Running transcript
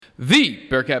The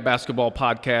Bearcat Basketball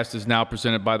Podcast is now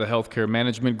presented by the Healthcare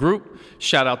Management Group.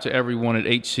 Shout out to everyone at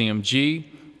HCMG,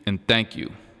 and thank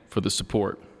you for the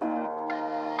support.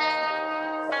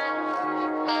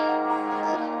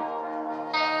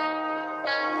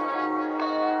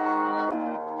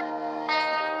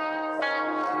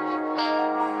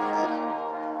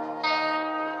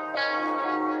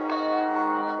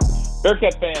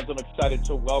 Bearcat fans, I'm excited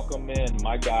to welcome in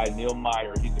my guy, Neil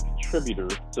Meyer. He's a contributor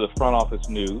to the Front Office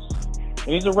News,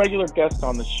 and he's a regular guest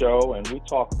on the show, and we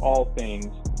talk all things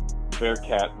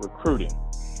Bearcat recruiting.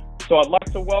 So I'd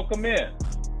like to welcome in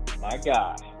my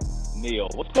guy, Neil.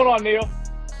 What's going on, Neil?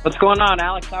 What's going on,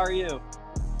 Alex? How are you?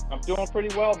 I'm doing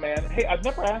pretty well, man. Hey, I've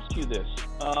never asked you this.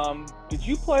 Did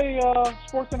you play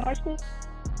sports in high school?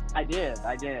 I did.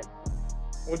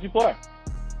 What'd you play?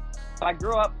 I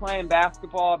grew up playing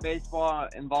basketball, baseball,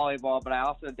 and volleyball, but I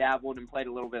also dabbled and played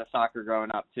a little bit of soccer growing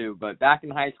up, too. But back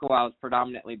in high school, I was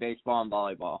predominantly baseball and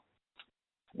volleyball.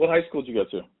 What high school did you go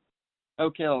to?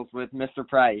 Oak Hills with Mr.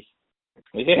 Price.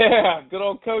 Yeah, good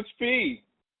old Coach P.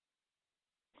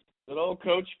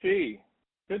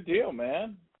 Good deal,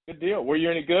 man. Good deal. Were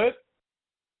you any good?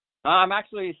 I'm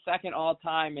actually second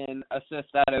all-time in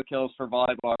assists at Oak Hills for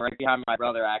volleyball, right behind my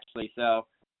brother, actually. So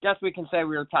guess we can say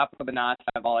we were top of the notch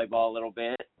at volleyball a little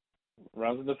bit.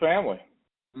 Runs in the family.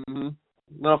 Mm-hmm.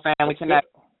 Little family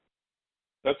connect.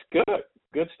 That's good.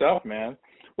 Good stuff, man.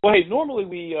 Well, hey, normally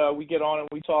we get on and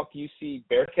we talk UC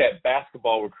Bearcat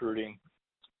basketball recruiting,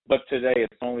 but today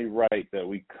it's only right that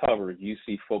we cover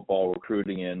UC football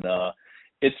recruiting, and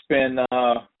it's been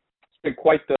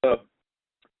quite the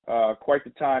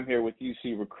time here with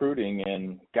UC recruiting,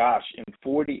 and gosh, in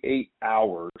 48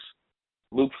 hours.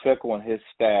 Luke Fickell and his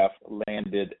staff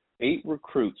landed 8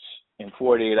 recruits in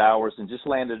 48 hours and just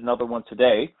landed another one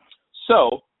today.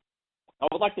 So I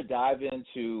would like to dive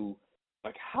into,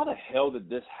 how the hell did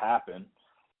this happen?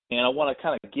 And I want to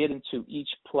kind of get into each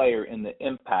player and the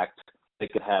impact they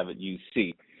could have at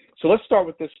UC. So let's start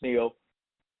with this, Neil.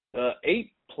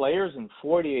 8 players in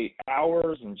 48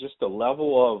 hours and just the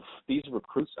level of these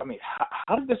recruits. I mean,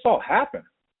 how did this all happen?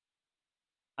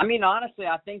 I mean, honestly,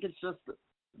 I think it's just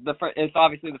it's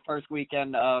obviously the first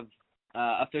weekend of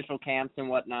official camps and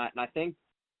whatnot, and I think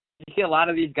you see a lot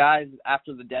of these guys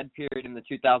after the dead period in the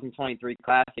 2023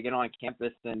 class, they get on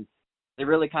campus and they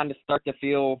really kind of start to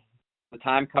feel the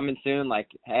time coming soon, like,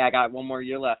 hey, I got one more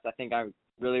year left. I think I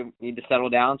really need to settle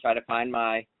down, try to find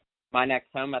my next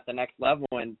home at the next level,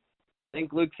 and I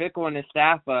think Luke Fickell and his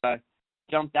staff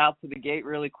jumped out to the gate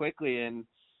really quickly and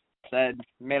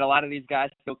made a lot of these guys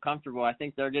feel comfortable. I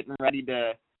think they're getting ready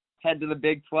to head to the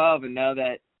Big 12 and know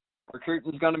that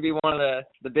recruiting is going to be one of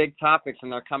the big topics,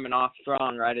 and they're coming off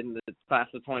strong right in the class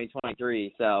of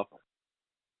 2023. So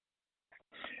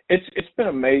it's been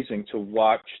amazing to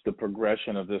watch the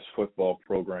progression of this football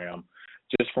program,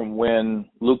 just from when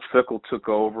Luke Fickell took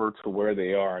over to where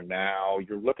they are now.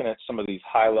 You're looking at some of these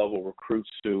high-level recruits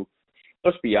who,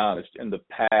 let's be honest, in the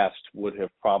past would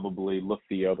have probably looked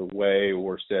the other way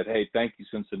or said, hey, thank you,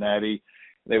 Cincinnati.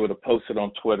 They would have posted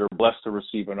on Twitter, blessed to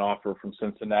receive an offer from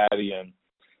Cincinnati, and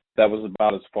that was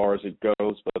about as far as it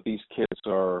goes. But these kids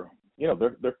are,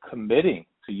 they're committing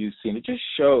to UC, and it just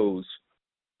shows,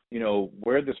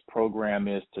 where this program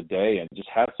is today, and just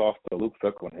hats off to Luke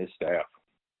Fickell and his staff.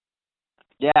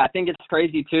 Yeah, I think it's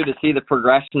crazy, too, to see the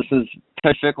progression since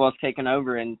Coach Fickell has taken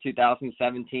over in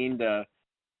 2017 to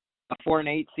a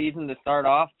 4-8 season to start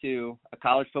off to a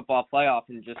college football playoff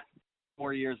in just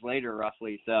 4 years later,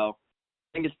 roughly. So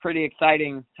I think it's pretty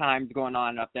exciting times going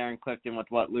on up there in Clifton with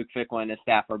what Luke Fickell and his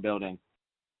staff are building.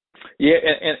 Yeah,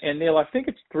 and Neil, I think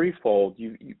it's threefold.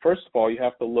 You first of all, you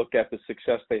have to look at the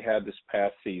success they had this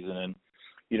past season, and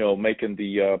making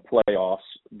the playoffs.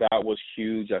 That was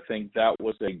huge. I think that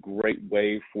was a great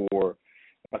way for,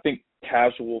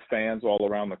 casual fans all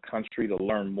around the country to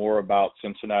learn more about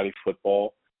Cincinnati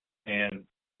football, and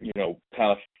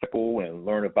kind of Fickell, and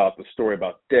learn about the story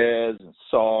about Dez and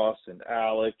Sauce and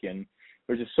Alec, and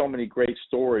there's just so many great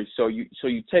stories. So you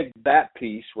take that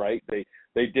piece, right?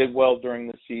 They did well during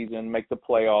the season, make the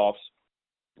playoffs,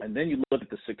 and then you look at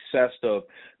the success of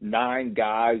 9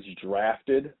 guys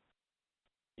drafted.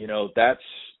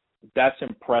 That's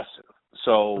impressive.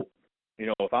 So,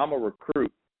 if I'm a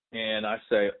recruit and I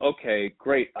say, okay,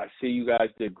 great, I see you guys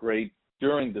did great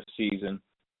during the season,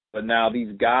 but now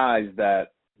these guys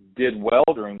that did well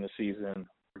during the season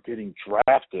are getting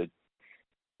drafted,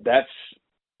 that's,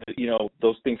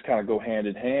 those things kind of go hand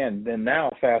in hand. Then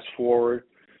now fast forward,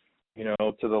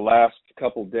 to the last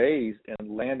couple days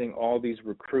and landing all these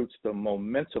recruits, the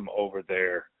momentum over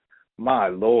there, my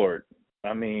Lord.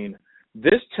 I mean,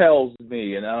 this tells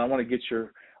me, and I want to get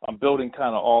your I'm building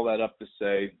kind of all that up to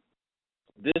say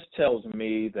this tells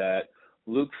me that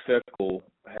Luke Fickell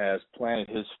has planted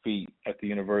his feet at the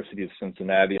University of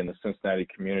Cincinnati and the Cincinnati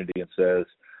community and says,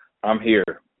 I'm here.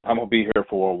 I'm going to be here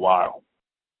for a while.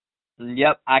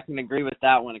 Yep, I can agree with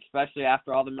that one, especially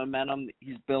after all the momentum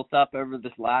he's built up over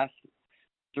this last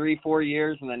 3-4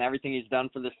 years, and then everything he's done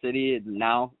for the city, and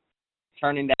now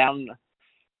turning down,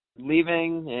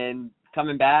 leaving and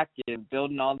coming back and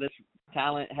building all this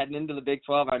talent heading into the Big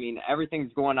 12. I mean,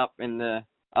 everything's going up in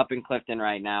Clifton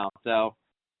right now, so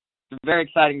it's a very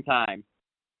exciting time.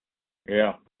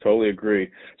 Yeah, totally agree.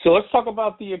 So let's talk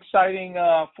about the exciting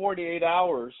 48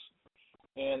 hours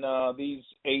and these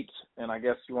 8, and I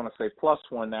guess you want to say plus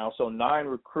 1 now, so 9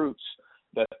 recruits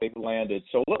that they've landed.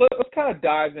 So let's kind of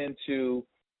dive into,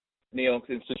 Neil,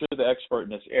 since you're the expert in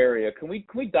this area, can we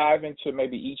dive into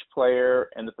maybe each player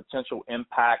and the potential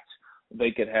impact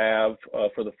they could have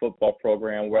for the football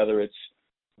program, whether it's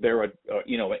they're an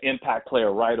impact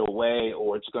player right away,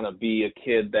 or it's going to be a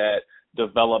kid that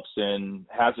develops and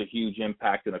has a huge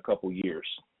impact in a couple years?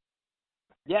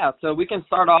 Yeah, so we can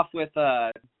start off with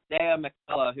Dea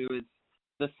McCullough, who is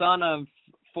the son of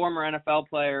former NFL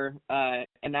player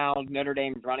and now Notre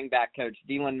Dame's running back coach,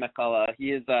 Dylan McCullough.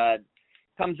 He is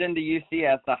comes into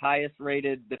UC as the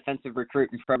highest-rated defensive recruit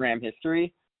in program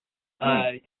history.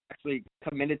 He actually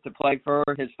committed to play for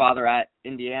his father at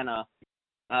Indiana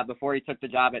before he took the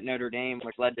job at Notre Dame,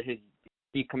 which led to his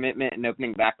decommitment and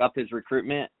opening back up his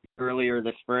recruitment earlier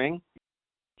this spring.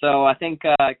 So I think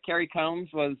Kerry Combs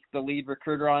was the lead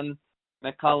recruiter on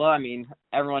McCullough. I mean,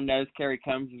 everyone knows Kerry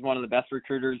Combs is one of the best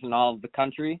recruiters in all of the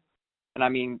country. And, I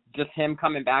mean, just him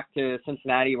coming back to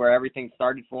Cincinnati where everything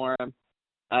started for him.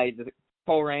 He's a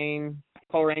Colerain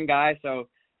guy, so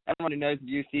everyone who knows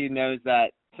UC knows that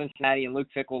Cincinnati and Luke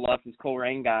Fickell loves his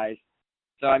Colerain guys.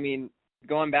 So, I mean,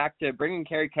 going back to bringing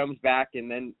Kerry Combs back and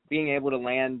then being able to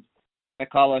land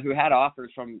McCullough, who had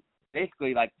offers from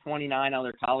basically like 29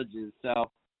 other colleges. So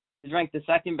he's ranked the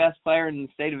second best player in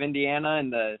the state of Indiana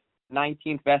and the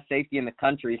 19th best safety in the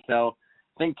country. So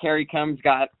I think Kerry Combs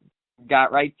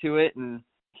got right to it and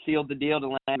sealed the deal to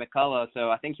land McCullough.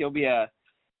 So I think he'll be a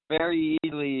very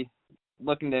easily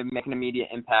looking to make an immediate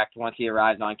impact once he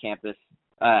arrives on campus,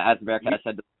 as Bearcat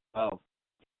said.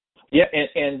 Yeah,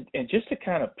 and just to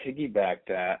kind of piggyback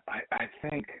that, I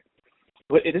think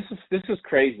this is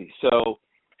crazy. So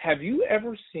have you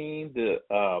ever seen the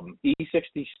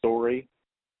E60 story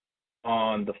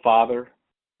on the father,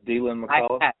 Dylan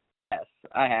McCullough? Yes,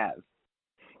 I have.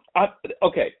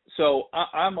 Okay, so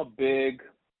I'm a big,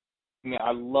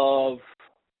 I love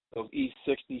those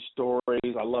E60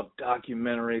 stories. I love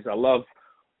documentaries. I love,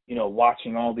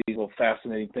 watching all these little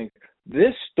fascinating things.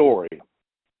 This story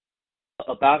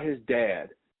about his dad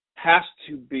has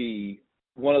to be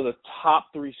one of the top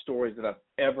 3 stories that I've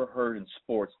ever heard in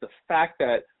sports. The fact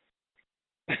that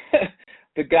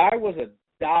the guy was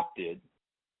adopted,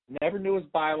 never knew his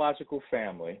biological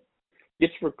family,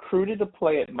 gets recruited to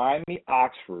play at Miami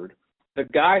Oxford. The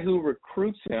guy who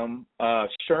recruits him,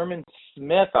 Sherman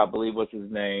Smith, I believe was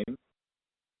his name,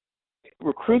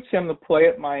 recruits him to play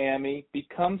at Miami,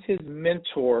 becomes his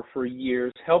mentor for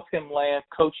years, helped him land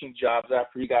coaching jobs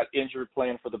after he got injured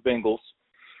playing for the Bengals.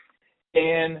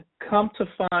 And come to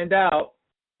find out,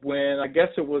 when I guess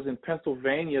it was in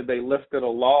Pennsylvania, they lifted a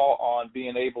law on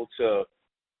being able to,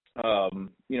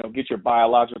 get your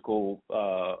biological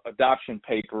adoption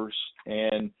papers,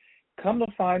 and come to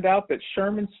find out that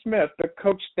Sherman Smith, the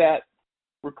coach that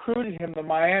recruited him to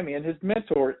Miami and his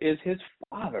mentor, is his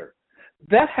father.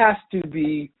 That has to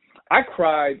be. I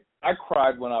cried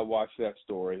when I watched that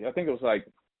story. I think it was like,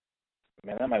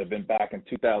 man, that might have been back in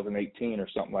 2018 or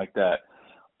something like that.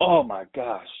 Oh my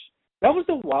gosh, that was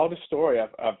the wildest story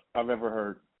I've ever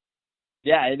heard.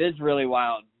 Yeah, it is really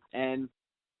wild, and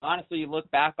honestly, you look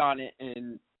back on it,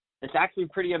 and it's actually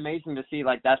pretty amazing to see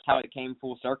like that's how it came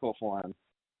full circle for him.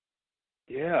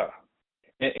 Yeah,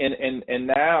 and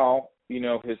now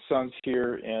his son's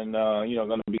here and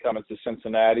going to be coming to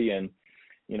Cincinnati, and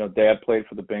Dad played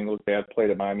for the Bengals. Dad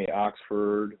played at Miami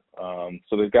Oxford,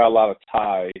 so they've got a lot of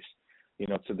ties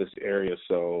to this area.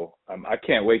 So I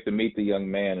can't wait to meet the young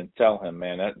man and tell him,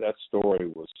 man, that story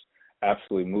was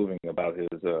absolutely moving about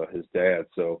his dad.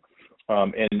 So,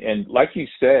 and like you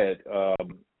said,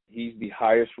 he's the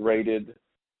highest rated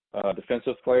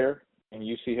defensive player in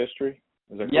UC history.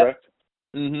 Is that correct?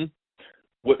 Mm-hmm.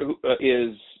 What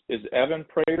is Evan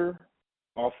Prater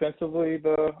offensively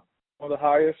one of the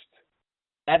highest?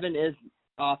 Evan is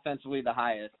offensively the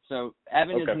highest. So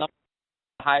Evan is not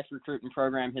the highest recruit in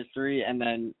program history, and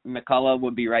then McCullough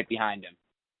would be right behind him.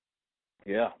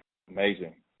 Yeah,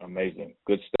 amazing.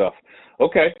 Good stuff.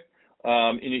 Okay,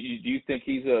 And do you think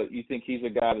he's a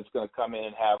guy that's going to come in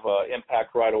and have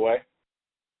impact right away?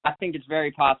 I think it's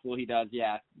very possible he does,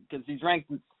 yeah, because he's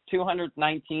ranked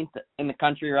 219th in the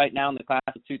country right now in the class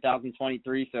of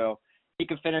 2023, so he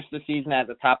could finish the season as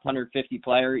a top 150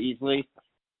 player easily.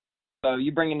 So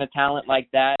you bring in a talent like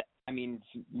that, I mean,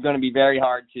 it's going to be very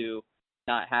hard to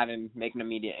not have him make an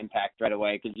immediate impact right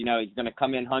away because, you know, he's going to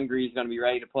come in hungry, he's going to be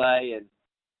ready to play, and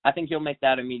I think he'll make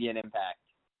that immediate impact.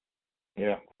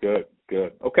 Yeah, good.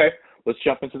 Okay, let's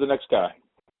jump into the next guy.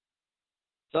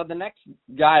 So the next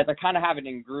guys, I kind of have it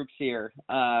in groups here.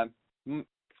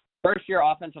 First-year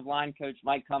offensive line coach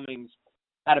Mike Cummings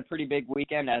had a pretty big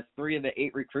weekend as 3 of the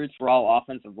 8 recruits were all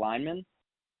offensive linemen.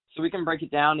 So we can break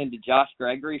it down into Josh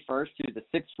Gregory first, who's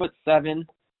a 6'7"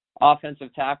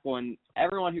 offensive tackle. And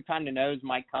everyone who kind of knows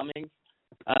Mike Cummings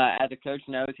as a coach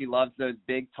knows he loves those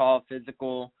big, tall,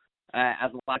 physical,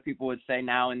 as a lot of people would say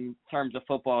now in terms of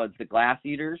football, it's the glass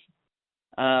eaters.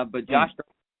 But Josh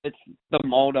fits the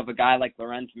mold of a guy like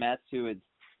Lorenz Metz, who is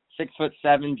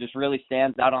 6'7", just really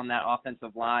stands out on that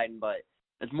offensive line, but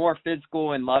is more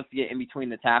physical and loves to get in between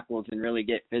the tackles and really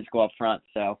get physical up front.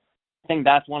 So I think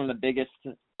that's one of the biggest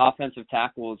offensive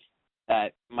tackles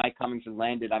that Mike Cummings has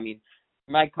landed. I mean,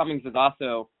 Mike Cummings is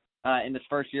also in his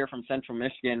first year from Central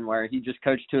Michigan, where he just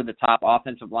coached 2 of the top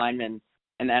offensive linemen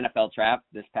in the NFL draft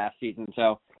this past season.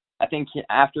 So I think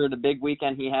after the big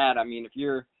weekend he had, I mean, if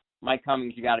you're Mike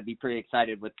Cummings, you got to be pretty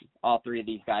excited with all 3 of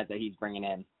these guys that he's bringing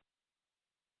in.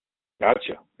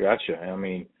 Gotcha. I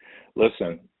mean,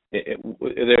 listen,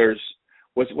 there's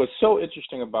what's so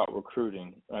interesting about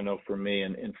recruiting, I know for me,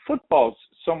 and football's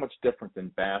so much different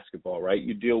than basketball, right?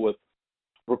 You deal with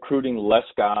recruiting less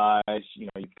guys, you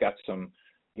know, you've got some,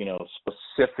 you know,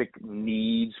 specific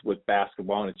needs with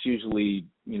basketball, and it's usually,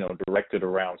 you know, directed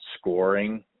around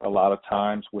scoring a lot of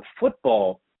times. With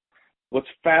football, what's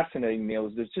fascinating, Neil,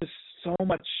 is there's just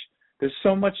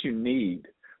so much you need,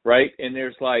 right? And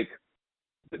there's like,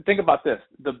 think about this,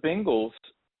 the Bengals,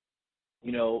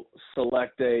 you know,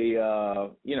 select a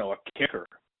kicker,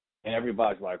 and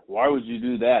everybody's like, why would you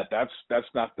do that? That's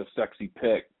not the sexy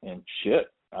pick. And shit,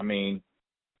 I mean,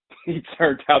 he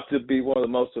turned out to be one of the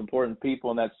most important people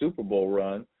in that Super Bowl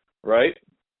run, right?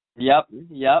 Yep.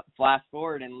 Flash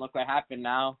forward, and look what happened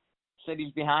now.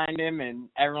 City's behind him, and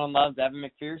everyone loves Evan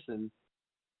McPherson.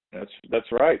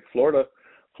 That's right, Florida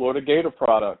Gator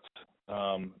product.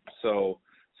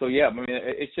 So yeah, I mean,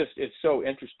 it's so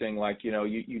interesting. Like, you know,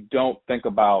 you don't think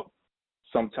about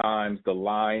sometimes the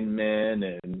linemen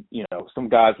and, you know, some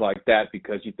guys like that,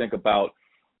 because you think about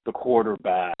the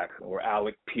quarterback or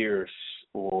Alec Pierce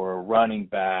or running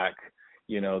back.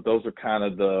 You know, those are kind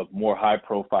of the more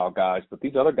high-profile guys. But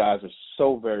these other guys are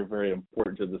so very, very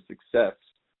important to the success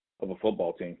of a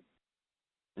football team.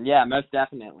 Yeah, most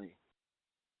definitely.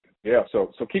 Yeah,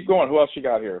 so keep going. Who else you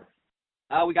got here?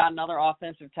 We got another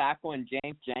offensive tackle in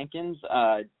James Jenkins.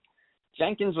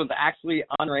 Jenkins was actually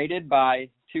unrated by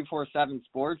 247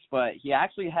 Sports, but he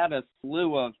actually had a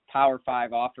slew of Power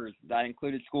 5 offers that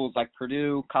included schools like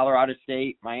Purdue, Colorado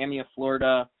State, Miami of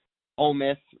Florida, Ole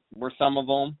Miss were some of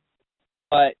them.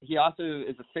 But he also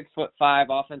is a 6'5"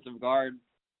 offensive guard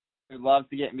who loves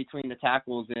to get in between the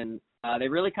tackles, and they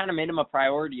really kind of made him a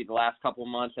priority the last couple of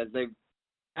months, as they've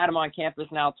had him on campus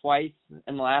now twice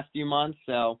in the last few months.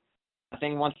 So I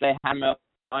think once they had him up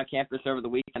on campus over the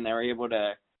weekend, they were able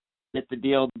to get the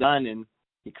deal done, and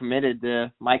he committed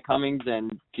to Mike Cummings,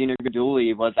 and Gina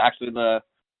Gaduli was actually the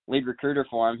lead recruiter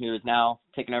for him, who is now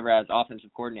taking over as offensive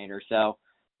coordinator. So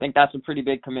I think that's a pretty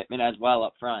big commitment as well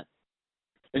up front.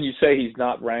 And you say he's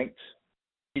not ranked?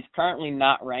 He's currently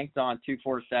not ranked on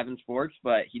 247 Sports,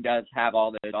 but he does have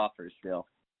all those offers still.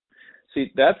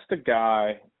 See, that's the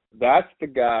guy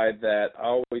that I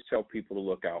always tell people to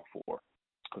look out for.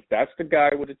 Because that's the guy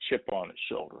with a chip on his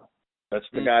shoulder. That's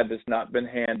the guy that's not been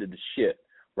handed the shit,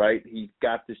 right? He's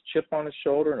got this chip on his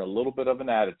shoulder and a little bit of an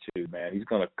attitude, man. He's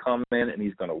going to come in and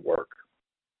he's going to work.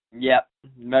 Yep,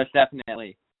 most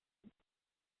definitely.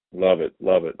 Love it.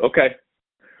 Okay,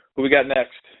 who we got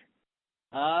next?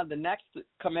 The next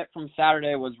commit from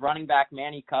Saturday was running back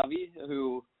Manny Covey,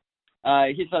 who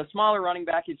he's a smaller running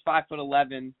back. He's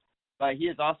 5'11", but he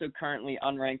is also currently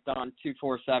unranked on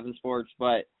 247 Sports.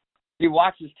 But if you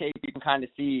watch his tape, you can kind of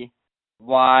see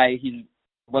why he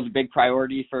was a big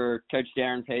priority for Coach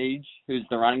Darren Page, who's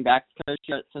the running backs coach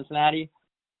here at Cincinnati.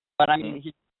 But, I mean,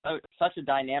 he's such a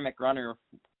dynamic runner.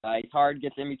 He's hard,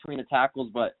 gets in between the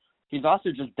tackles, but he's also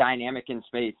just dynamic in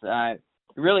space.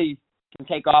 He really can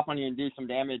take off on you and do some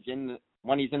damage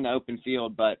when he's in the open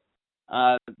field. But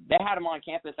they had him on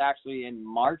campus actually in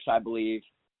March, I believe,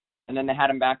 and then they had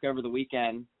him back over the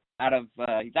weekend.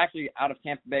 He's actually out of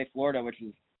Tampa Bay, Florida, which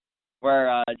is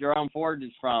where Jerome Ford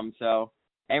is from. So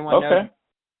anyone knows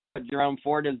what Jerome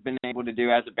Ford has been able to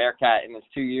do as a Bearcat in his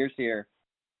 2 years here.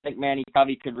 I think Manny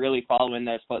Covey could really follow in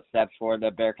those footsteps for the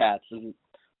Bearcats,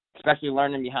 especially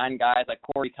learning behind guys like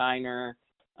Corey Kiner,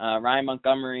 Ryan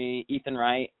Montgomery, Ethan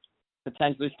Wright.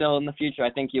 Potentially still in the future, I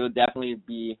think he would definitely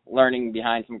be learning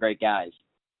behind some great guys.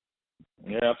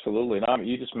 Yeah, absolutely. And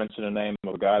you just mentioned the name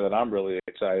of a guy that I'm really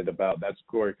excited about. That's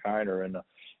Corey Kiner, and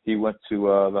he went to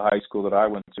the high school that I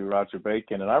went to, Roger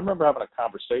Bacon. And I remember having a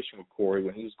conversation with Corey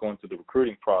when he was going through the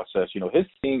recruiting process. You know, his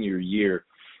senior year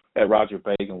at Roger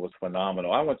Bacon was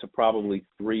phenomenal. I went to probably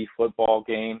 3 football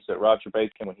games at Roger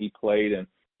Bacon when he played, and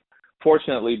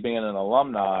fortunately, being an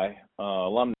alumnus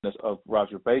of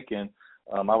Roger Bacon,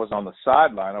 I was on the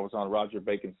sideline. I was on Roger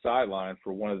Bacon's sideline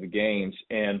for one of the games,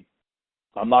 and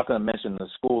I'm not going to mention the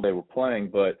school they were playing,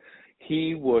 but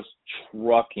he was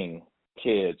trucking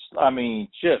kids. I mean,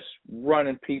 just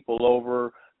running people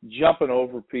over, jumping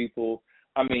over people.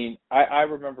 I mean, I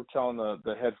remember telling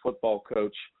the head football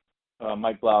coach,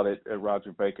 Mike Blount at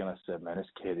Roger Bacon, I said, man, this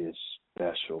kid is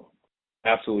special,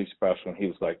 absolutely special. And he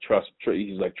was like, trust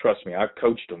me, I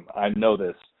coached him. I know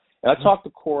this. And I talked to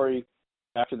Corey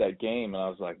after that game, and I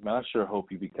was like, man, I sure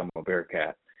hope you become a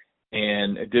Bearcat.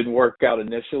 And it didn't work out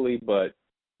initially, but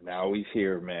now he's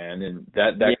here, man. And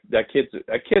that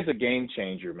kid's a game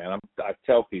changer, man. I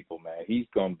tell people, man, he's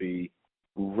going to be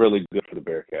really good for the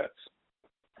Bearcats.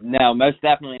 No, most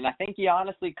definitely. And I think he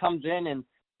honestly comes in and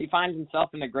he finds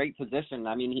himself in a great position.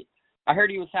 I mean, I heard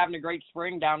he was having a great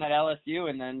spring down at LSU,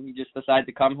 and then he just decided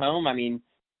to come home. I mean,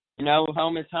 you know,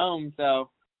 home is home, so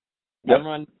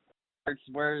everyone knows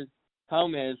where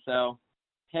home is. So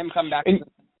him come back to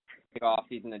the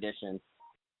off-season addition.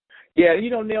 Yeah, you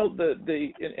know, Neil,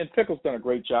 and Pickle's done a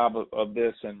great job of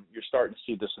this, and you're starting to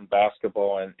see this in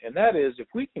basketball, and that is if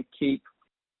we can keep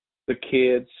the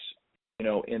kids, you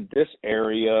know, in this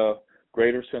area,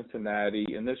 Greater Cincinnati,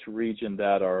 in this region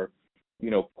that are,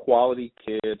 you know, quality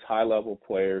kids, high-level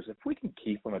players, if we can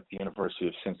keep them at the University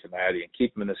of Cincinnati and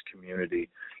keep them in this community,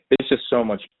 it's just so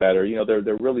much better. You know,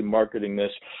 they're really marketing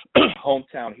this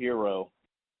hometown hero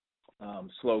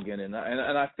slogan, and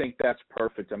I think that's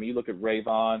perfect. I mean, you look at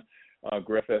Rayvon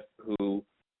Griffith, who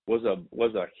was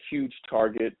a huge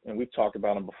target, and we've talked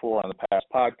about him before on the past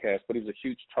podcast, but he was a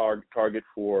huge target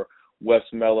for Wes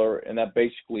Miller, and that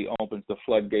basically opens the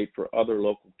floodgate for other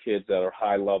local kids that are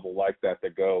high level like that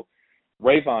go.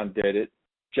 Rayvon did it.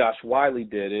 Josh Wiley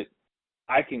did it.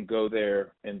 I can go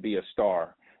there and be a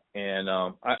star, and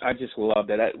I just love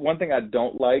that. One thing I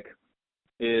don't like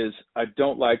is I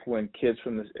don't like when kids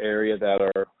from this area that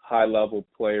are high-level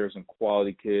players and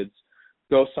quality kids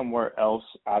go somewhere else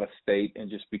out of state and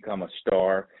just become a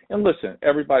star. And listen,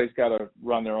 everybody's got to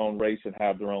run their own race and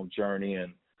have their own journey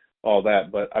and all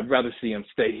that, but I'd rather see them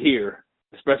stay here,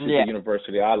 especially at the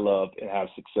university I love, and have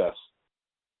success.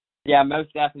 Yeah,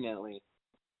 most definitely.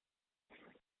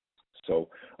 So,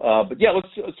 but yeah,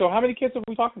 so how many kids have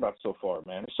we talked about so far,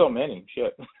 man? There's so many.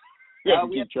 Shit. We have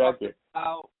to keep track here.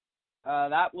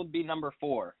 That would be number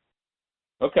 4.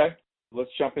 Okay.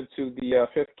 Let's jump into the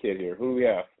 5th kid here. Who do we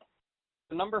have?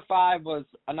 So number 5 was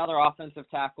another offensive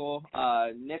tackle,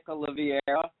 Nick Oliveira.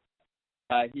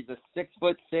 He's a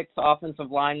 6'6"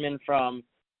 offensive lineman from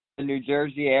the New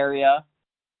Jersey area.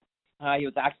 He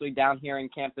was actually down here on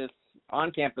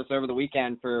campus over the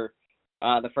weekend for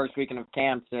the first weekend of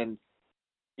camps, and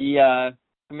he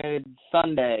committed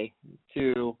Sunday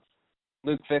to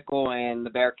Luke Fickell and the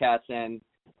Bearcats, and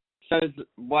shows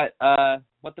what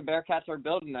the Bearcats are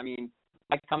building. I mean,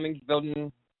 Mike Cummings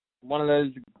building one of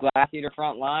those glass eater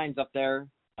front lines up there.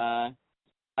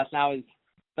 That's now his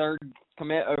 3rd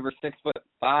commit over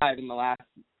 6'5" in the last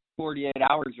 48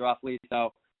 hours roughly.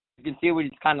 So you can see what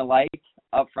he's kind of like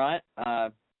up front.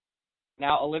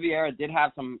 Now Oliveira did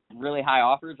have some really high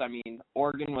offers. I mean,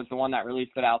 Oregon was the one that really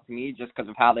stood out to me just because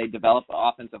of how they developed the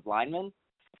offensive linemen.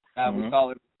 We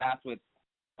saw it with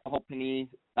the whole Penny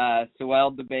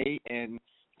Sewell debate and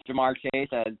Jamar Chase,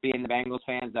 as being the Bengals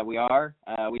fans that we are.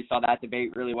 We saw that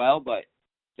debate really well, but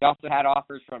they also had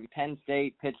offers from Penn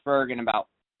State, Pittsburgh, and about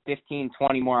 15,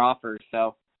 20 more offers.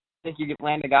 So I think you could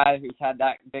land a guy who's had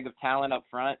that big of talent up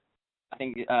front. I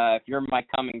think if you're Mike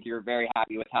Cummings, you're very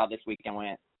happy with how this weekend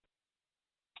went.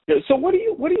 Yeah, so what do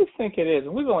you think it is?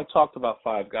 And we've only talked about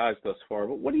 5 guys thus far,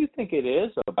 but what do you think it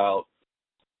is about,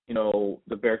 you know,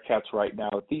 the Bearcats right now?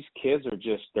 These kids are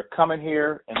they're coming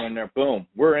here and then they're boom,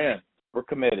 we're in. We're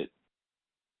committed.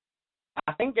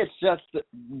 I think it's just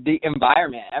the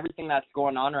environment, everything that's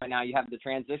going on right now. You have the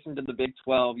transition to the Big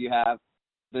 12. You have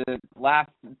the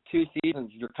last two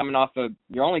seasons, you're coming off of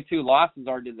your only two losses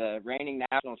are to the reigning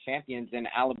national champions in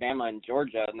Alabama and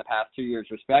Georgia in the past 2 years,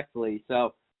 respectively.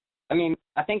 So, I mean,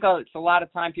 I think it's a lot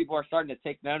of time people are starting to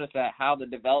take notice at how the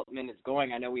development is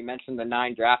going. I know we mentioned the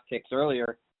 9 draft picks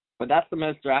earlier, but that's the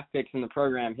most draft picks in the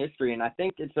program history, and I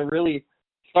think it's a really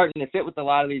starting to fit with a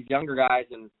lot of these younger guys,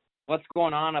 and what's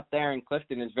going on up there in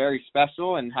Clifton is very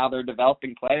special, and how they're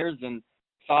developing players, and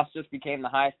Sauce just became the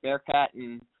highest Bearcat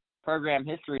in program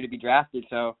history to be drafted.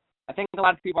 So I think a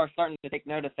lot of people are starting to take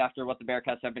notice after what the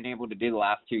Bearcats have been able to do the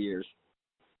last 2 years.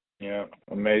 Yeah,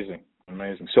 amazing.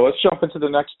 So let's jump into the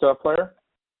next player.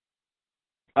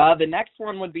 The next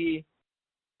one would be,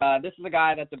 this is a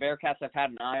guy that the Bearcats have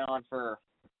had an eye on for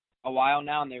a while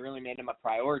now, and they really made him a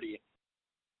priority.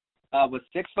 Was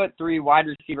 6'3" wide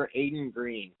receiver Aiden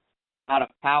Green out of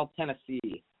Powell,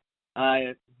 Tennessee.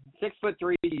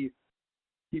 6'3",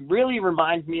 he really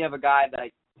reminds me of a guy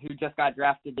who just got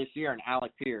drafted this year, and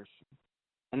Alec Pierce.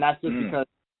 And that's just because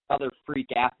he's another freak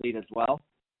athlete as well.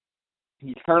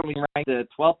 He's currently ranked the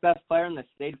 12th best player in the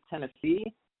state of Tennessee,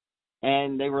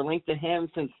 and they were linked to him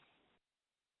since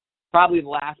probably the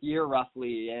last year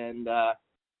roughly. And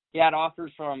he had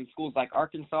offers from schools like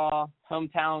Arkansas,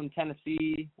 hometown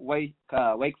Tennessee, Wake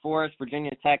Forest,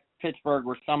 Virginia Tech, Pittsburgh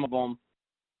were some of them.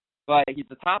 But he's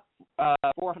the top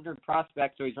 400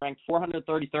 prospect, so he's ranked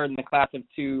 433rd in the class of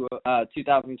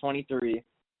 2023.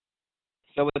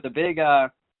 So with a big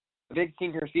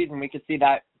senior season, we could see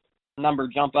that number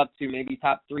jump up to maybe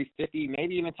top 350,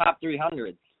 maybe even top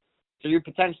 300. So you're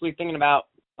potentially thinking about,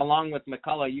 along with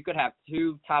McCullough, you could have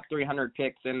 2 top 300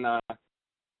 picks in the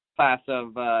class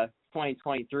of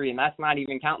 2023, and that's not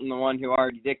even counting the one who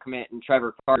already did commit, and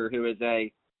Trevor Carter, who is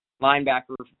a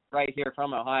linebacker right here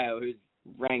from Ohio, who's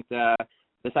ranked the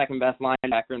second best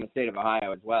linebacker in the state of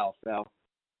Ohio as well. So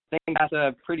I think that's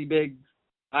a pretty big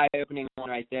eye-opening one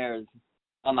right there, is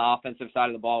on the offensive side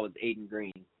of the ball with Aiden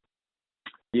Green.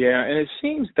 Yeah, and it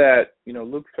seems that,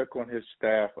 Luke Fickell and his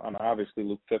staff, obviously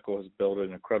Luke Fickell has built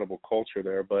an incredible culture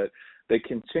there, but they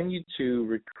continue to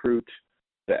recruit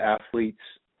the athletes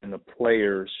and the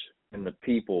players and the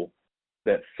people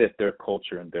that fit their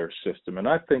culture and their system. And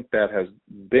I think that has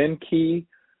been key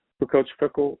for Coach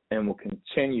Fickell and will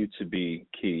continue to be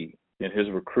key in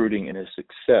his recruiting and his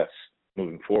success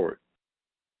moving forward.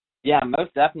 Yeah,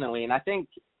 most definitely. And I think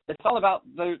it's all about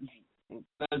those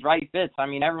right fits. I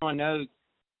mean, everyone knows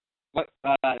what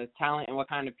talent and what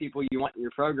kind of people you want in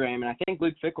your program. And I think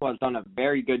Luke Fickell has done a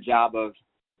very good job of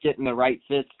getting the right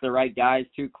fits, the right guys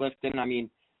to Clifton. I mean,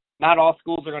 not all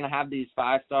schools are going to have these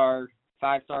five-star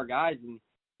guys. And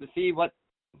to see what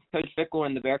Coach Fickell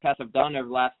and the Bearcats have done over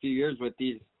the last few years with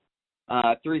these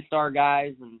 3-star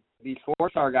guys and these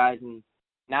 4-star guys, and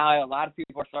now a lot of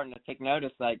people are starting to take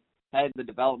notice, like, hey, the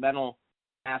developmental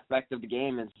aspect of the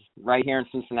game is right here in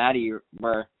Cincinnati.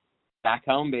 We're back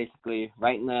home, basically,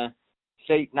 right in the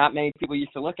state not many people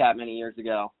used to look at many years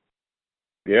ago.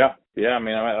 Yeah. I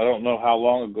mean, I don't know how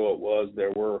long ago it was.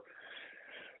 There were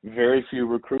very few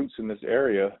recruits in this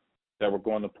area that were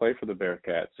going to play for the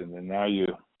Bearcats, and then now you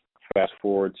fast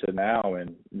forward to now,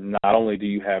 and not only do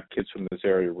you have kids from this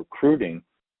area recruiting,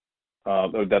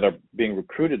 that are being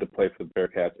recruited to play for the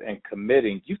Bearcats and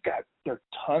committing, there are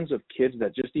tons of kids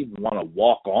that just even want to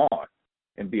walk on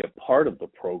and be a part of the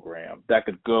program that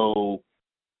could go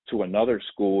to another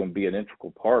school and be an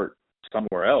integral part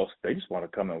somewhere else. They just want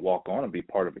to come and walk on and be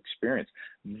part of experience.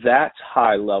 That's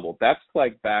high level. That's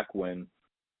like back when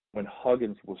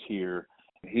Huggins was here,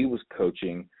 he was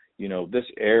coaching, this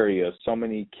area, so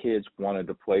many kids wanted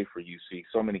to play for UC.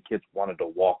 So many kids wanted to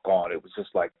walk on. It was just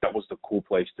like, that was the cool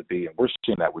place to be. And we're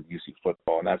seeing that with UC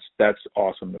football, and that's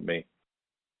awesome to me.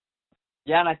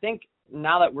 Yeah, and I think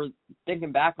now that we're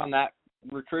thinking back on that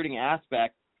recruiting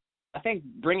aspect, I think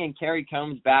bringing Kerry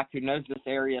Combs back, who knows this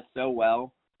area so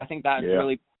well, I think that's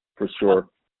really for sure.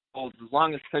 As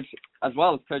well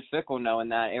as Coach Fickell knowing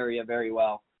that area very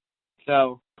well.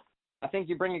 So I think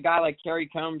you bring a guy like Kerry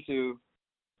Combs, who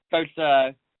coached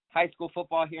high school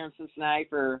football here in Cincinnati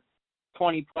for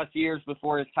 20-plus years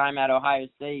before his time at Ohio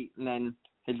State, and then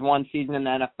his one season in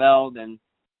the NFL, then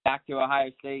back to Ohio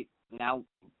State, now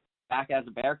back as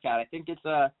a Bearcat. I think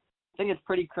it's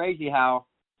pretty crazy how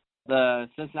the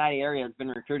Cincinnati area has been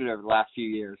recruited over the last few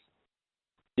years.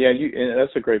 Yeah, and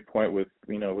that's a great point with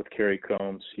Kerry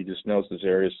Combs. He just knows this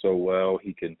area so well.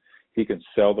 He can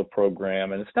sell the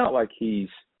program, and it's not like he's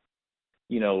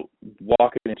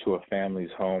walking into a family's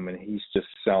home and he's just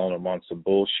selling them on some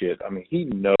bullshit. I mean, he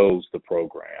knows the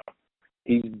program.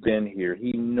 He's been here.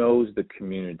 He knows the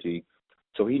community.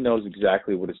 So he knows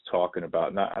exactly what he's talking about.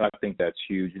 And I think that's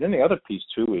huge. And then the other piece,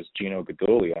 too, is Gino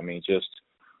Gaduli. I mean, just,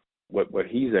 what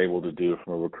he's able to do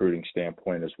from a recruiting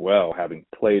standpoint as well, having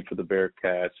played for the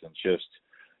Bearcats and just,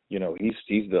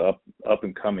 he's the up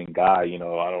and coming guy.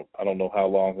 I don't know how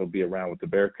long he'll be around with the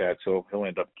Bearcats, so he'll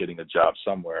end up getting a job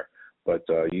somewhere. But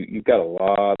you've got a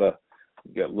lot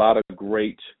of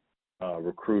great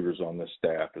recruiters on this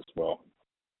staff as well.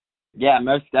 Yeah,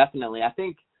 most definitely. I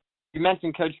think you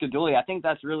mentioned Coach Gaduli. I think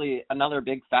that's really another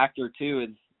big factor too.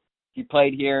 Is he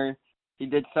played here, he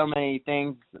did so many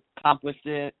things, accomplished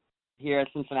it here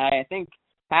at Cincinnati. I think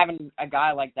having a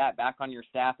guy like that back on your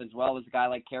staff, as well as a guy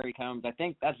like Kerry Combs, I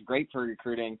think that's great for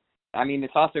recruiting. I mean,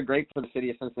 it's also great for the city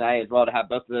of Cincinnati as well to have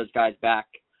both of those guys back.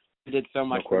 Who did so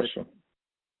much. No question.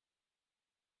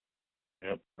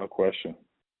 Yep, no question.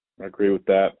 I agree with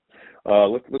that.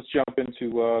 Let's jump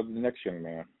into the next young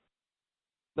man.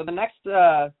 So the next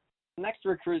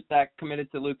recruit that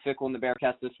committed to Luke Fickell in the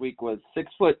Bearcats this week was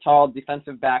 6-foot-tall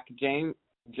defensive back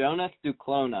Jonas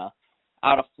Duclona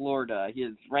out of Florida. He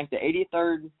is ranked the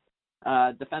 83rd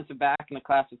defensive back in the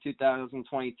class of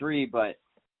 2023, but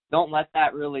don't let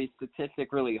that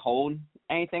statistic really hold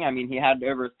anything. I mean, he had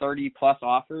over 30-plus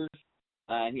offers.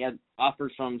 He had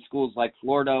offers from schools like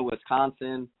Florida,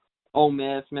 Wisconsin, Ole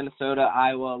Miss, Minnesota,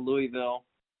 Iowa, Louisville.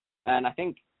 And I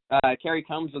think Kerry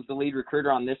Combs was the lead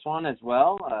recruiter on this one as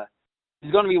well.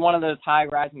 He's going to be one of those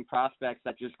high-rising prospects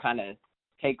that just kind of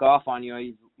take off on you.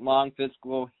 He's long,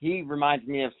 physical. He reminds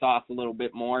me of Sauce a little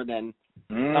bit more than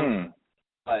some.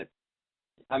 But,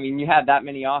 I mean, you had that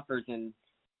many offers and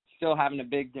still having a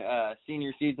big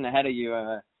senior season ahead of you.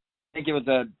 I think it was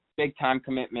a big-time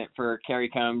commitment for Kerry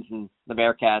Combs and the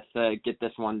Bearcats to get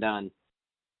this one done.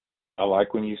 I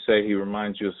like when you say he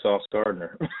reminds you of Sauce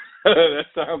Gardner. That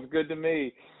sounds good to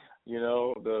me.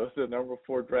 The number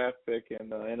 4 draft pick in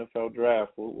the NFL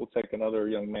draft. We'll take another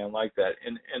young man like that.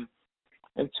 And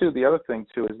two, the other thing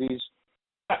too is these.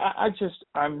 I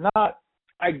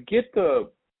get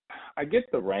the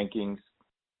rankings.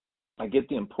 I get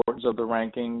the importance of the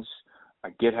rankings. I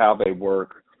get how they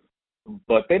work,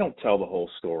 but they don't tell the whole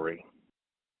story.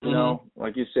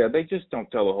 Like you said, they just don't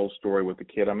tell the whole story with the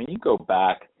kid. I mean, you go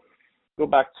back to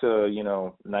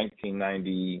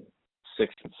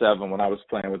 1996 and 7 when I was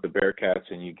playing with the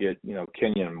Bearcats, and you get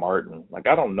Kenyon Martin. Like,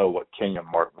 I don't know what Kenyon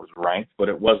Martin was ranked, but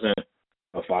it wasn't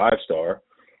a 5-star.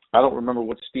 I don't remember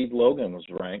what Steve Logan was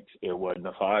ranked. It wasn't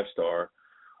a 5-star.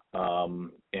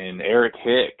 And Eric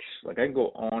Hicks. Like, I can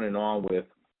go on and on with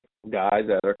guys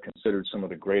that are considered some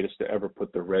of the greatest to ever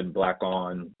put the red and black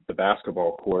on the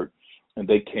basketball court, and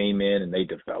they came in and they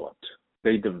developed.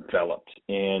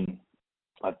 And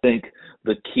I think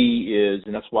the key is,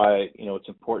 and that's why, it's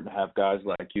important to have guys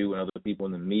like you and other people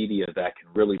in the media that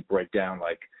can really break down,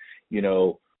 like,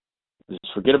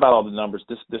 just forget about all the numbers.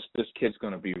 This kid's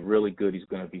going to be really good. He's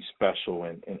going to be special,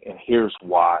 and here's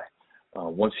why.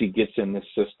 Once he gets in this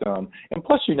system, and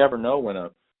plus you never know when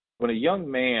a young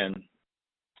man,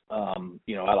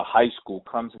 out of high school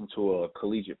comes into a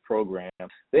collegiate program,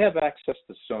 they have access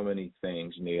to so many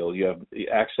things, Neil. You have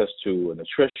access to a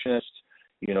nutritionist.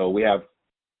 We have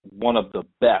one of the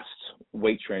best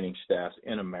weight training staffs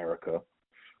in America.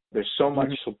 There's so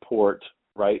much support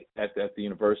right at the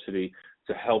university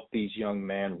to help these young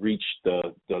men reach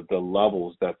the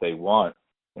levels that they want.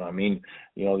 I mean,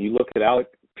 you look at Alec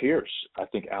Pierce. I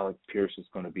think Alec Pierce is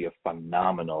going to be a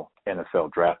phenomenal NFL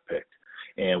draft pick.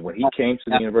 And when he came to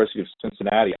the University of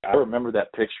Cincinnati, I remember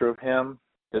that picture of him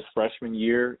his freshman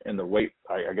year in the weight.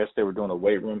 I guess they were doing a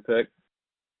weight room pick.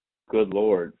 Good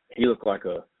Lord, he looked like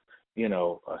a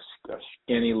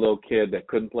skinny little kid that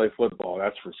couldn't play football.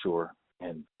 That's for sure.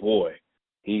 And boy,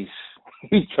 he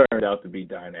turned out to be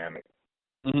dynamic.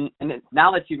 Mm-hmm. And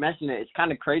now that you mention it, it's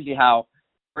kind of crazy how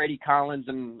Brady Collins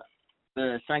and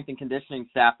the strength and conditioning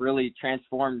staff really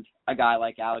transformed a guy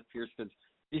like Alec Pierce. Because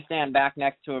you stand back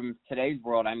next to him in today's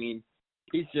world, I mean,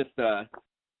 he's just a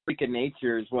freak of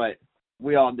nature is what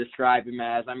we all describe him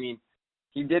as. I mean,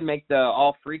 he did make the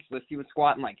all freaks list. He was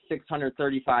squatting like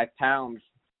 635 pounds,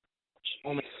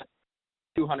 only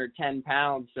 210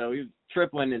 pounds. So he was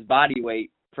tripling his body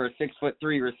weight for a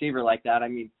 6'3" receiver like that. I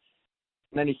mean,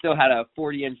 and then he still had a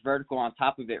 40-inch vertical on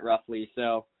top of it roughly.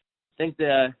 So I think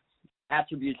the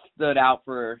attributes stood out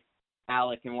for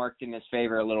Alec and worked in his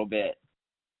favor a little bit.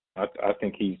 I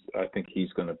think he's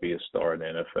going to be a star in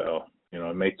the NFL.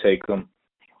 It may take him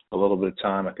a little bit of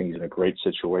time. I think he's in a great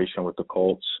situation with the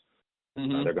Colts.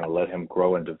 Mm-hmm. They're going to let him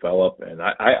grow and develop. And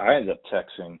I ended up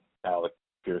texting Alec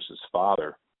Pierce's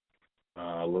father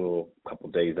a couple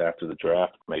days after the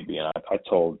draft, maybe, and I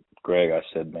told Greg, I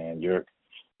said, man, your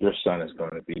son is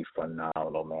going to be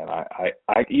phenomenal, man.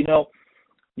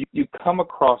 You come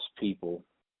across people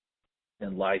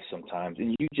in life sometimes,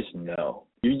 and you just know.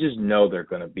 You just know they're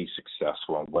going to be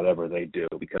successful in whatever they do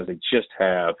because they just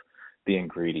have the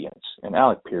ingredients. And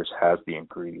Alec Pierce has the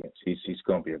ingredients. He's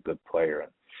going to be a good player.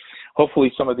 And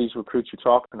hopefully some of these recruits you're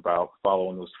talking about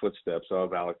follow in those footsteps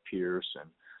of Alec Pierce and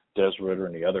Des Ritter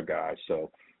and the other guys.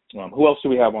 So who else do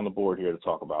we have on the board here to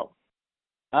talk about?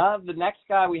 The next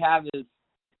guy we have is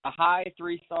a high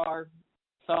 3-star.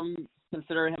 Some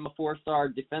consider him a 4-star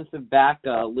defensive back,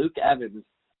 Luke Evans,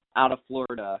 out of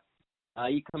Florida.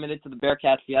 He committed to the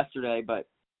Bearcats yesterday, but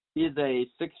he is a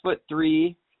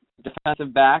 6'3"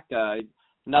 defensive back,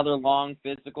 another long,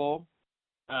 physical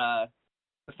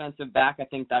defensive back. I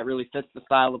think that really fits the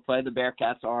style of play the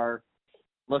Bearcats are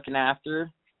looking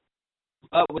after.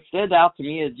 But what stands out to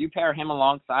me is you pair him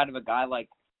alongside of a guy like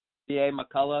D.A.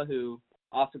 McCullough, who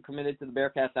also committed to the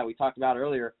Bearcats that we talked about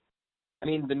earlier. I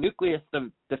mean, the nucleus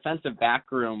of defensive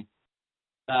back room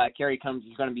Kerry Combs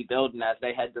is going to be building as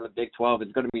they head to the Big 12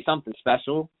 is going to be something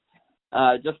special.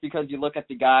 Just because you look at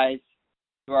the guys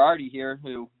who are already here,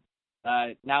 who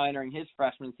now entering his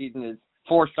freshman season is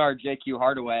 4-star J.Q.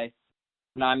 Hardaway.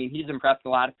 Now, I mean, he's impressed a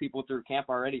lot of people through camp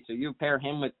already. So you pair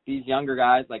him with these younger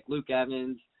guys like Luke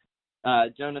Evans,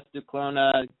 Jonas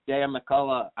Duclona, Dea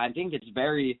McCullough. I think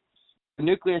the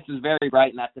nucleus is very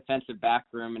bright in that defensive back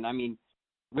room. And, I mean,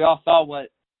 we all saw what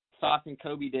Sauce and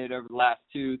Kobe did over the last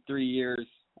 2-3 years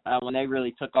when they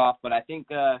really took off. But I think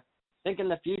in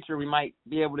the future we might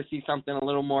be able to see something a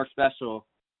little more special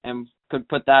and could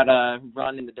put that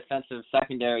run in the defensive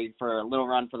secondary for a little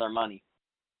run for their money.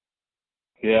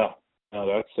 Yeah, no,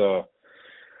 that's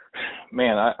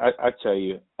man. I tell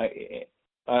you,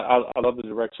 I love the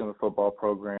direction of the football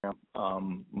program,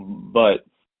 but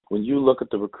when you look at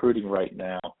the recruiting right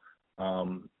now,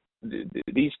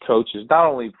 these coaches, not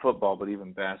only football but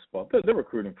even basketball, they're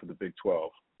recruiting for the Big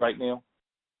 12, right, Neil?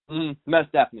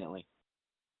 Most definitely.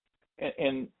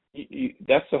 And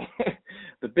that's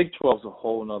the Big 12 is a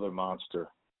whole other monster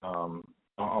on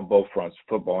both fronts,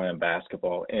 football and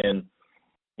basketball. And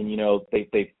you know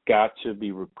they've got to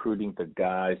be recruiting the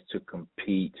guys to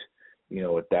compete, you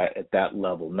know, at that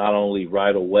level, not only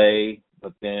right away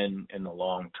but then in the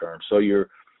long term. So you're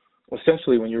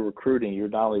essentially, when you're recruiting, you're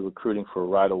not only recruiting for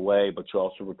right away, but you're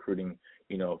also recruiting,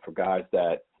 you know, for guys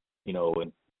that, you know,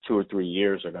 in 2 or 3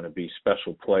 years are going to be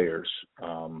special players.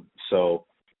 So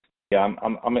yeah,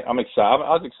 I'm excited.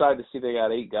 I was excited to see they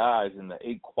got 8 guys and the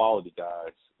 8 quality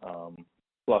guys.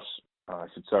 Plus, I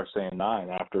should start saying 9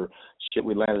 after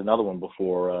we landed another one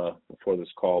before this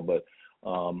call. But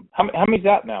how many's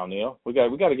that now, Neil? We got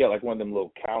to get like one of them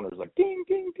little counters, like ding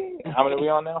ding ding. How many are we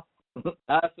on now? So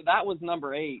that was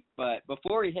number 8, but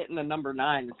before he hit in the number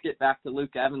 9, let's get back to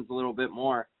Luke Evans a little bit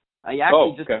more. He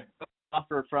actually just got an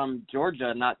offer from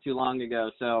Georgia not too long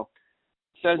ago, so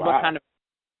shows what kind of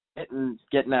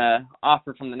getting an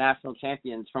offer from the national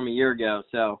champions from a year ago.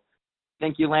 So I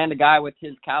think you land a guy with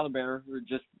his caliber who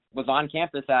just was on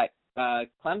campus at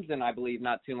Clemson, I believe,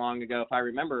 not too long ago, if I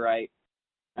remember right.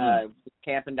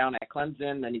 Camping down at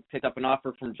Clemson, then he picked up an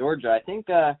offer from Georgia. I think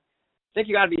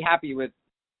you got to be happy with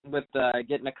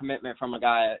getting a commitment from a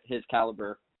guy at his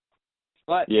caliber.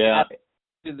 But yeah,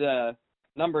 to the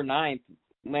number 9,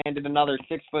 landed another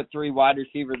 6'3" wide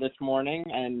receiver this morning,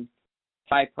 and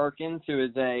Ty Perkins, who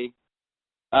is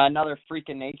another freak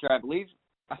in nature. I believe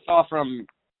I saw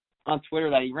on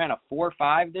Twitter that he ran a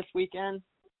 4.5 this weekend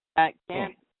at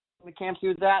camp, the camps he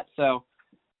was at. So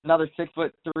another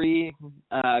 6'3",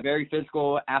 very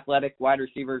physical, athletic wide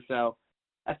receiver. So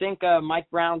I think Mike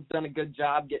Brown's done a good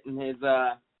job getting his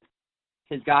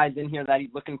guys in here that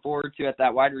he's looking forward to at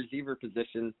that wide receiver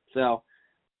position. So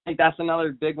I think that's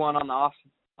another big one on the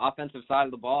offensive side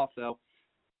of the ball. So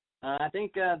I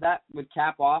think that would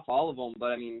cap off all of them.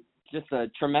 But, I mean, just a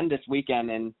tremendous weekend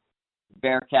in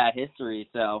Bearcat history.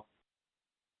 So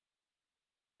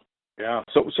yeah.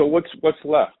 So what's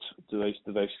left? Do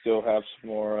they still have some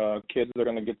more kids that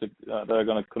are going to that are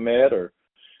going to commit, or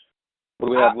what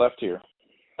do we have left here?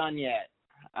 Done yet?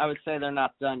 I would say they're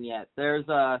not done yet. There's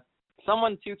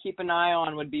someone to keep an eye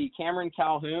on would be Cameron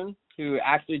Calhoun, who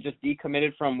actually just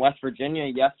decommitted from West Virginia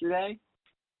yesterday.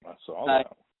 I saw that.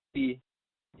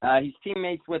 He's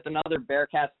teammates with another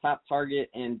Bearcats top target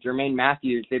in Jermaine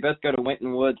Matthews. They both go to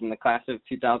Winton Woods in the class of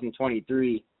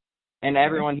 2023. And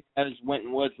everyone who knows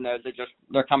Winton Woods knows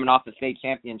they're coming off a state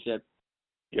championship.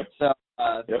 Yep. So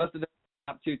both of the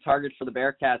top 2 targets for the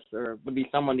Bearcats would be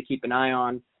someone to keep an eye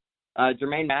on.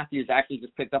 Jermaine Matthews actually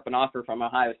just picked up an offer from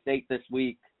Ohio State this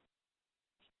week.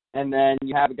 And then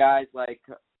you have guys like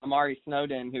Amari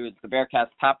Snowden, who is the Bearcats'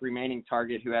 top remaining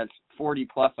target, who has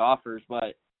 40-plus offers,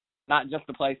 but not just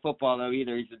to play football, though,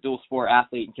 either. He's a dual-sport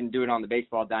athlete and can do it on the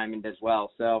baseball diamond as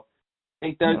well. So I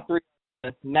think those three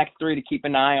are the next three to keep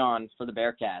an eye on for the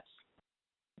Bearcats.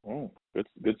 Oh,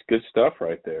 good stuff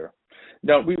right there.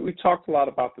 Now, we talked a lot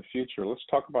about the future. Let's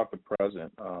talk about the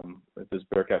present with this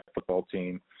Bearcat football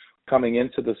team. Coming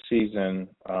into the season,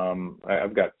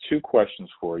 I've got two questions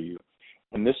for you,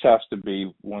 and this has to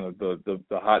be one of the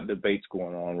hot debates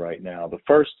going on right now. The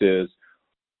first is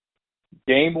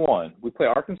Game 1. We play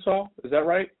Arkansas. Is that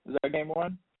right? Is that Game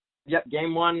 1? Yep,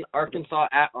 Game 1, Arkansas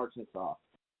at Arkansas.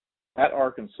 At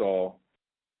Arkansas,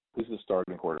 who's the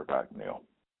starting quarterback, Neil?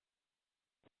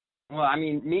 Well, I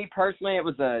mean, me personally, it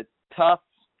was a tough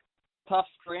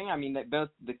spring. I mean, both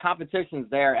the competition's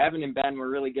there. Evan and Ben were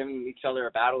really giving each other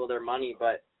a battle of their money,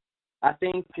 but I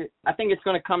think it's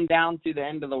going to come down to the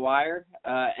end of the wire,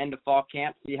 end of fall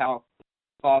camp, see how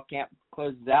fall camp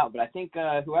closes out. But I think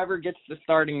whoever gets the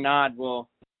starting nod will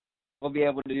be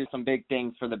able to do some big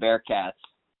things for the Bearcats.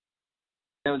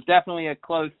 It was definitely a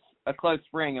close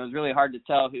spring. It was really hard to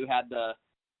tell who had the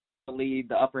lead,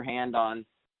 the upper hand on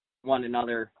one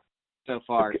another so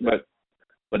far. Okay,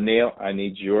 but Neil, I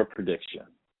need your prediction.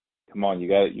 Come on, you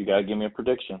got to give me a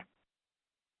prediction.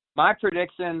 My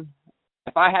prediction,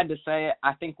 if I had to say it,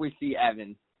 I think we see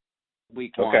Evan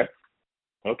week 1.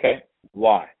 Okay.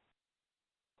 Why?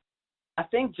 I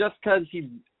think just because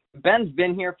Ben's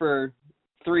been here for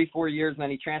 3-4 years, and then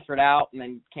he transferred out and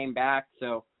then came back.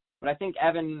 So, but I think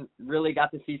Evan really got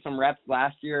to see some reps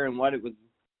last year and what it was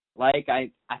like.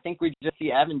 I think we just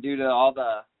see Evan due to all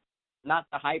the, not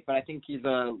the hype, but I think he's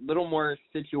a little more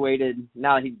situated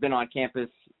now that he's been on campus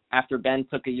after Ben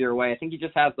took a year away. I think he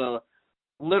just has a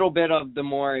little bit of the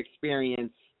more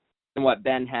experience than what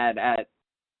Ben had at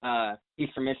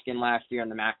Eastern Michigan last year in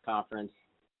the MAC conference.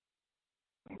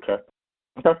 Okay.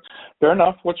 Fair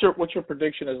enough. What's your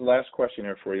prediction as the last question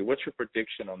here for you? What's your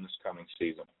prediction on this coming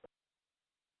season?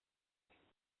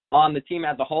 On the team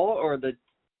as a whole or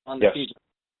on the season?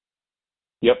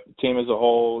 Yep, team as a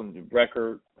whole and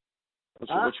record.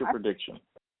 What's your prediction?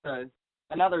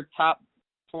 Another top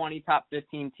 20, top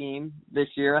 15 team this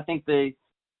year. I think the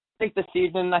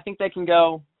season. I think they can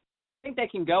go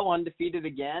undefeated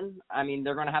again. I mean,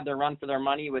 they're going to have their run for their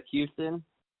money with Houston.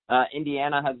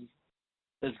 Indiana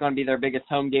is going to be their biggest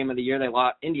home game of the year.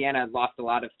 Indiana has lost a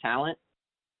lot of talent,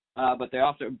 but they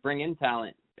also bring in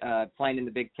talent playing in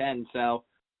the Big Ten. So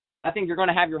I think you're going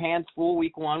to have your hands full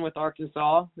week 1 with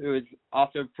Arkansas, who is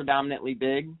also predominantly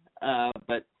big.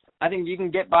 But I think you can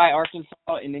get by Arkansas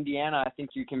and Indiana. I think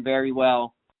you can very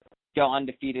well go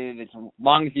undefeated as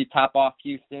long as you top off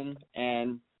Houston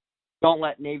and don't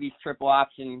let Navy's triple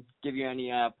option give you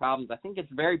any problems. I think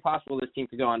it's very possible this team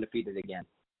could go undefeated again.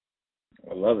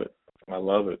 I love it.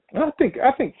 I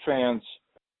think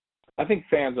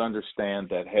fans understand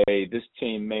that, hey, this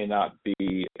team may not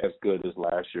be as good as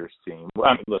last year's team. Well,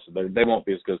 I mean, listen, they won't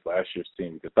be as good as last year's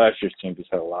team because last year's team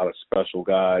just had a lot of special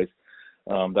guys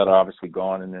that are obviously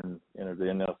gone in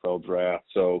the NFL draft.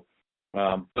 So,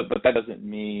 but that doesn't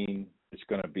mean it's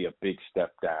going to be a big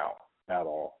step down at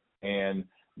all. And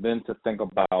then to think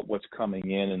about what's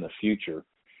coming in the future,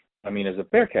 I mean, as a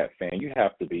Bearcat fan, you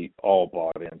have to be all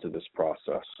bought into this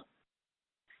process.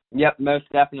 Yep, most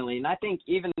definitely. And I think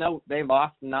even though they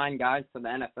lost 9 guys to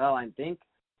the NFL, I think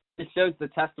it shows the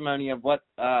testimony of what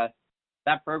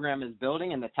that program is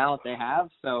building and the talent they have.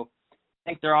 So I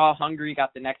think they're all hungry,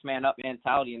 got the next man up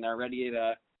mentality, and they're ready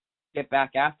to get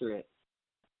back after it.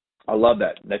 I love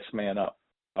that, next man up.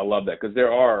 I love that because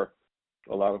there are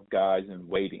a lot of guys in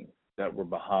waiting that were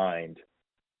behind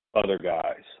other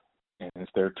guys, and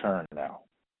it's their turn now.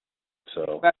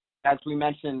 So, as we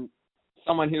mentioned,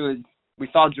 we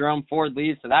saw Jerome Ford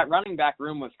leave, so that running back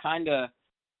room was kind of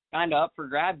up for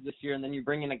grabs this year. And then you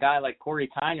bring in a guy like Corey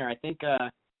Kiner. I think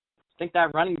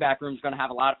that running back room is going to have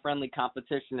a lot of friendly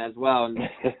competition as well. And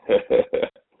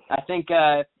I think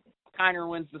if Kiner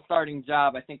wins the starting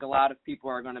job, I think a lot of people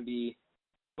are going to be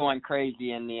going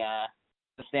crazy in the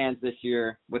stands this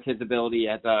year with his ability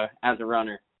as a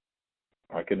runner.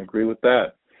 I can agree with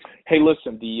that. Hey,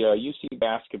 listen, the UC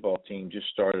basketball team just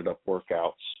started up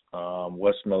workouts.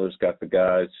 Wes Miller's got the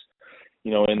guys,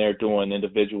 in there doing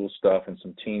individual stuff and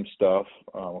some team stuff,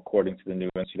 according to the new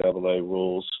NCAA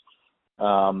rules.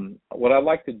 What I'd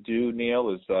like to do,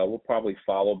 Neil, is we'll probably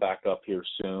follow back up here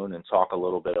soon and talk a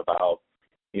little bit about,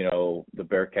 the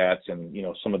Bearcats and,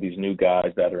 some of these new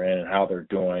guys that are in and how they're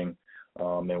doing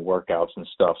in workouts and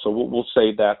stuff. So we'll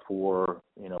save that for,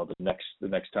 the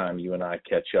next time you and I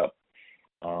catch up.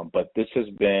 But this has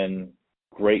been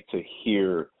great to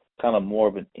hear kind of more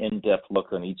of an in-depth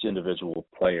look on each individual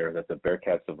player that the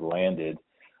Bearcats have landed,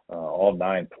 all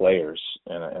 9 players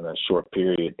in a short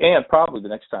period. And probably the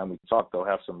next time we talk, they'll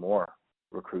have some more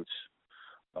recruits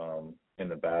in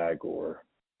the bag or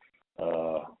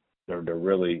they're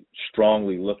really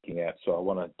strongly looking at. So I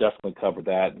want to definitely cover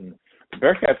that. And the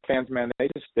Bearcat fans, man, they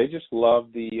just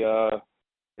love the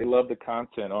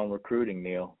content on recruiting,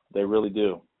 Neil. They really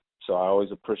do. So I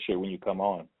always appreciate when you come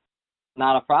on.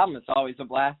 Not a problem. It's always a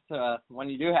blast when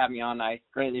you do have me on. I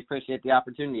greatly appreciate the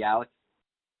opportunity, Alex.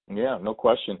 Yeah, no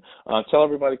question. Tell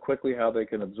everybody quickly how they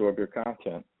can absorb your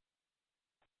content.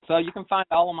 So you can find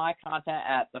all of my content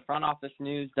at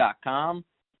thefrontofficenews.com.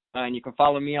 And you can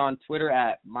follow me on Twitter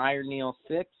at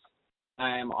MeyerNeil6.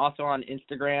 I am also on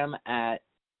Instagram at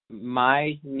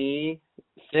MeyNe6,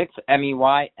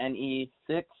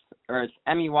 MEYNE6, or it's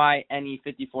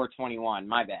MEYNE5421,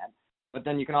 my bad. But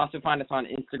then you can also find us on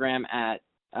Instagram at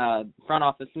Front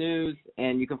Office News,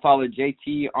 and you can follow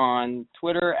JT on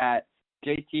Twitter at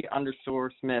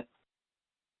JT_Smith.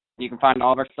 You can find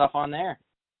all of our stuff on there.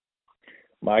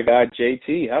 My guy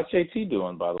JT, how's JT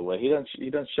doing? By the way, he doesn't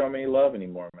show me any love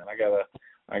anymore, man. I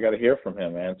gotta hear from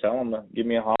him, man. Tell him to give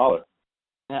me a holler.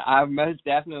 Yeah, I most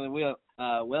definitely will.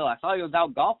 I saw he was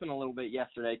out golfing a little bit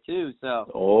yesterday too. So.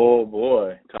 Oh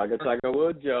boy, Tiger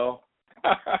Woods, Joe.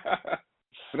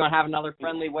 We're gonna have another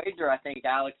friendly wager, I think,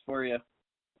 Alex, for you.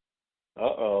 Uh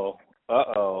oh.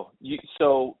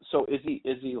 So is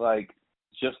he like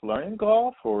just learning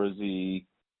golf, or is he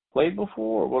played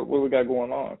before? What we got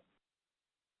going on?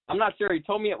 I'm not sure. He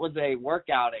told me it was a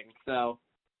workouting, so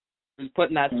he was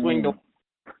putting that swing to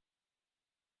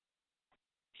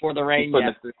for the rain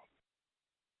yesterday.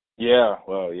 Yeah,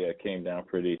 well, yeah, it came down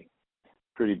pretty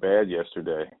bad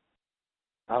yesterday.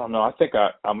 I don't know. I think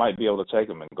I might be able to take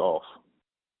him in golf.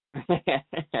 I'm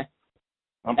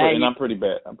pretty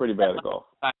bad. I'm pretty bad at golf.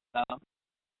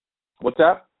 What's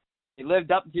that? He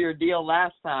lived up to your deal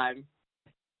last time.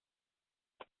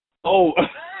 Oh,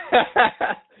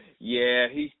 yeah.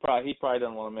 He probably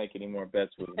doesn't want to make any more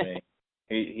bets with me.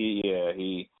 He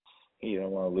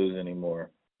don't want to lose anymore.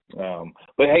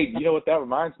 But hey, you know what? That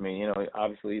reminds me. You know,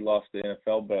 obviously he lost the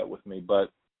NFL bet with me,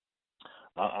 but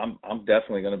I'm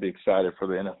definitely going to be excited for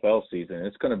the NFL season.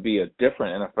 It's going to be a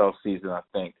different NFL season, I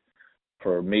think,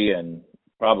 for me and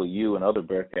probably you and other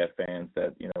Bearcat fans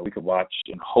that, you know, we could watch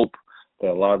and hope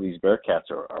that a lot of these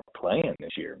Bearcats are playing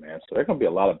this year, man. So there are going to be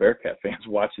a lot of Bearcat fans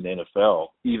watching the NFL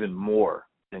even more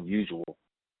than usual.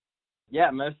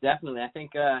 Yeah, most definitely. I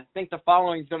think the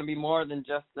following is going to be more than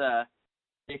just the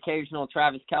occasional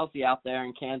Travis Kelce out there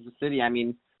in Kansas City. I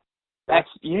mean,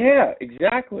 yeah,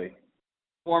 exactly.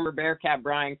 Former Bearcat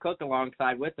Brian Cook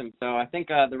alongside with him. So I think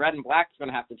the Red and Black's going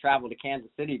to have to travel to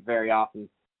Kansas City very often.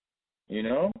 You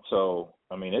know, so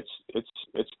I mean,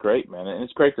 it's great, man, and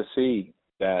it's great to see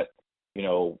that. You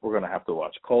know, we're going to have to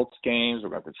watch Colts games.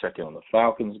 We're going to have to check in on the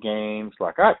Falcons games.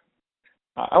 Like I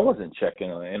wasn't checking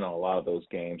in on a lot of those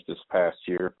games this past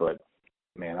year, but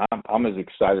man, I'm as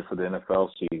excited for the NFL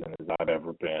season as I've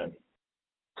ever been.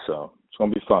 So it's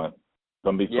going to be fun. It's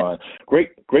going to be fun.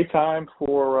 Great time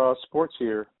for sports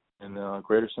here in the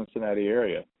greater Cincinnati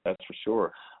area. That's for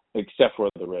sure. Except for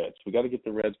the Reds. We got to get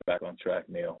the Reds back on track,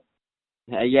 Neil.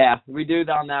 Yeah, we do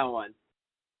on that one.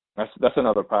 That's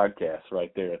another podcast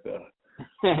right there.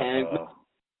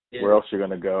 Where else you're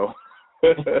gonna go?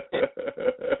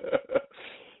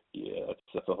 Yeah,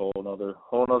 that's a whole nother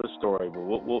story. But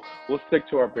we'll stick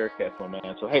to our Bearcats, my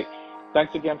man. So hey,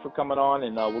 thanks again for coming on,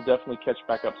 and we'll definitely catch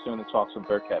back up soon and talk some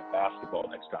Bearcat basketball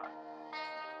next time.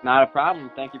 Not a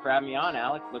problem. Thank you for having me on,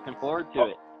 Alex. Looking forward to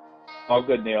it. All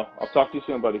good, Neil. I'll talk to you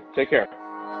soon, buddy. Take care.